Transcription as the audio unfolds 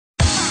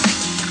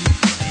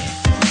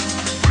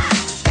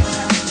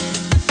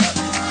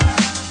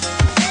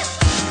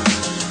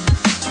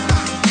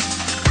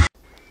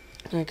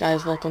Alright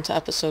guys, welcome to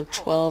episode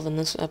 12, and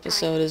this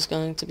episode is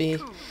going to be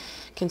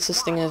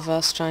consisting of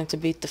us trying to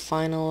beat the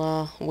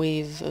final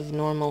wave of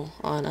normal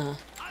on, I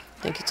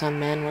think it's on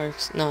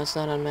Manworks. No, it's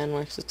not on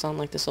Manworks, it's on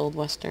like this old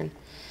western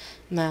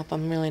map.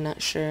 I'm really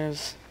not sure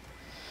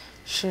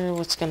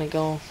what's gonna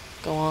go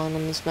on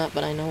this map,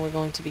 but I know we're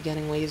going to be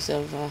getting waves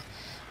of,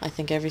 I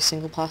think every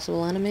single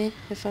possible enemy,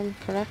 if I'm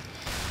correct.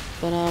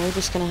 But we're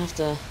just gonna have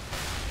to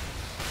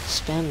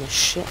spam the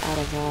shit out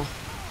of,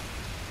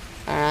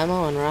 our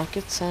ammo and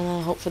rockets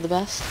and hope for the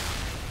best.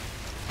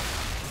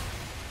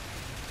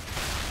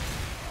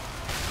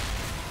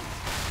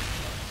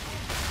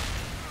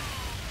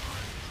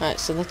 Alright,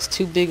 so that's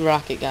two big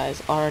rocket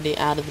guys already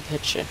out of the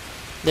picture.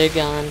 They're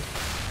gone.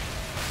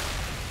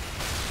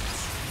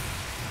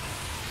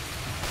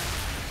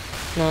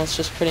 Now it's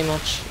just pretty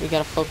much, we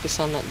gotta focus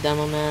on that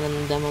demo man and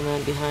the demo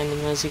man behind him,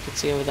 as you can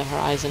see over the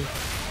horizon.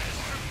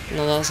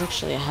 No, that was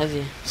actually a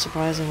heavy.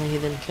 Surprisingly, he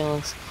didn't kill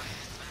us.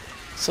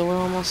 So we're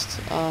almost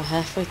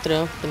halfway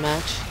through the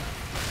match.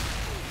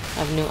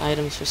 I have new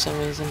items for some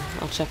reason.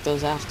 I'll check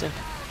those after.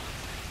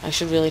 I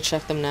should really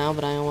check them now,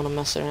 but I don't want to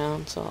mess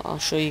around, so I'll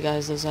show you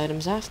guys those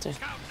items after.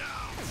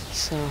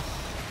 So,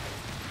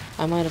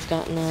 I might have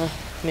gotten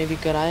maybe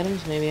good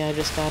items. Maybe I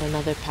just got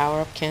another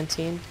power-up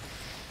canteen.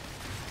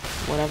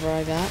 Whatever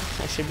I got,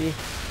 I should be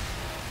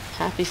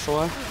happy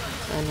for,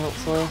 and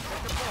hopefully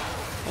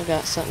I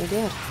got something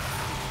good.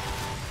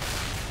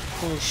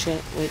 Holy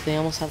shit, wait, they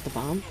almost have the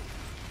bomb?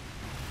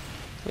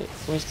 Wait,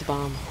 where's the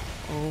bomb?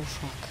 Oh,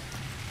 fuck.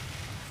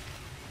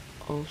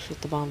 Oh,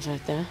 shit, the bomb's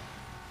right there.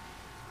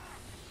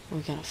 We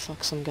gotta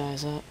fuck some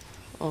guys up.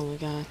 Oh my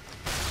god.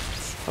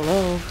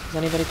 Hello? Is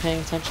anybody paying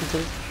attention to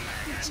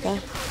this guy?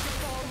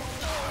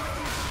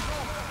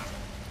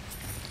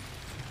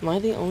 Am I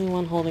the only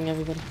one holding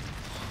everybody?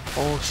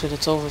 Oh, shit,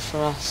 it's over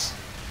for us.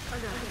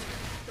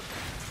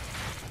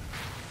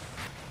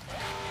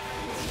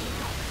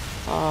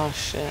 Oh,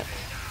 shit.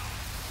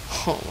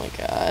 Oh my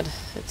god,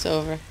 it's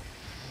over.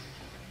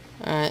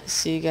 Alright,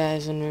 see you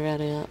guys when we're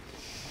ready up.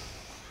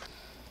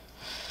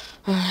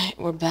 Alright,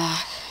 we're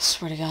back. I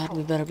swear to god,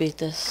 we better beat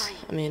this.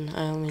 I mean,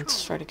 I don't mean to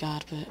swear to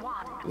god,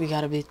 but we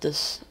gotta beat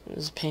this. It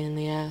was a pain in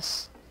the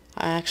ass.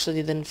 I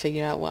actually didn't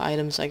figure out what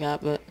items I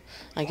got, but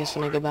I guess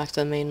when I go back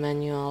to the main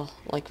menu, I'll,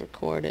 like,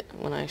 record it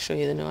when I show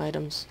you the new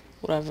items.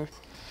 Whatever.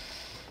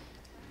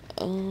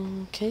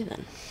 Okay,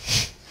 then.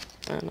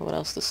 I don't know what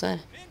else to say.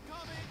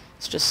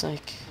 It's just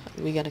like,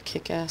 we gotta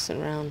kick ass in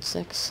round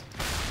 6.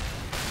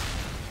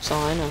 That's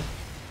all I know.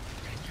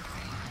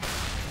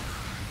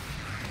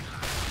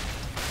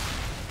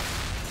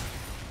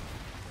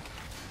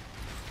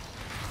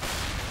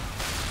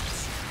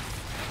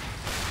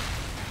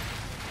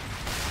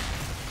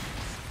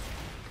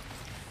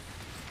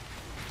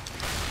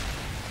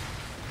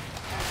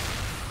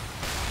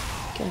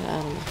 Get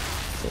out of my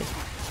face.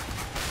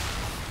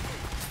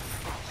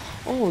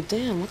 Oh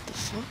damn, what the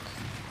fuck?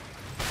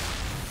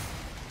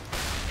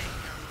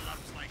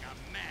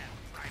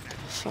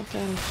 Fuck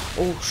out of.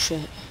 Oh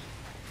shit.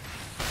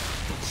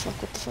 What the fuck,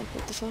 what the fuck,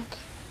 what the fuck?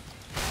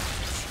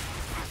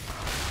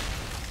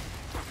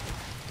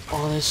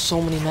 Oh, there's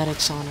so many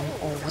medics on him.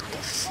 Oh, what the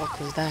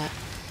fuck is that?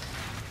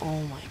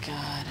 Oh my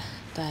god.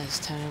 That is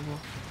terrible.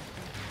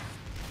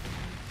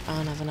 I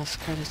don't have enough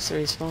credits to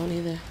respawn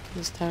either.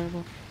 It's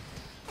terrible.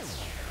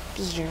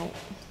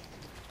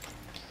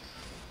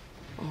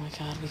 Oh my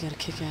god, we gotta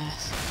kick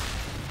ass.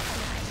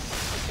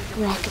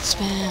 Rocket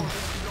spam!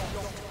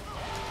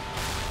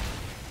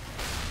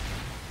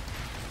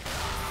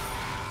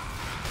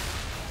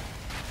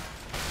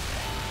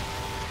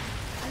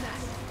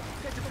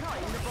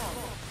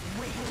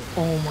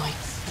 Oh my,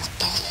 what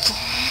the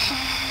fuck?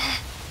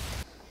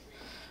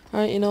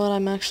 Alright, you know what,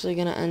 I'm actually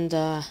gonna end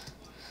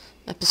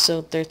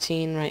episode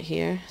 13 right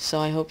here, so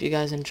I hope you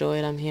guys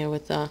enjoyed. I'm here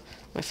with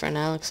my friend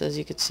Alex, as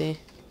you could see.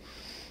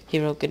 He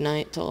wrote good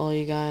night to all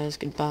you guys,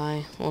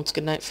 goodbye. Well, it's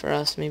good night for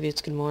us, maybe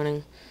it's good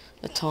morning.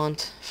 A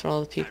taunt for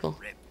all the people.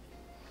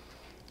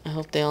 I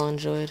hope they all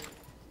enjoyed.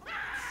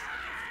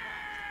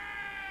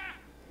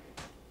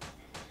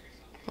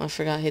 Oh, I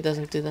forgot he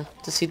doesn't do the...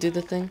 Does he do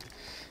the thing?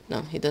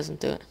 No, he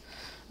doesn't do it.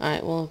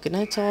 Alright, well, good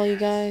night to all you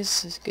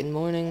guys. Good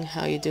morning,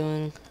 how you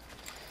doing?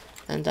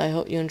 And I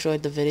hope you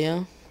enjoyed the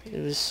video. It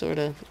was sort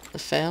of a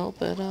fail,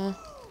 but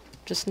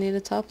just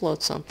needed to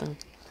upload something.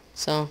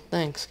 So,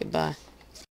 thanks, goodbye.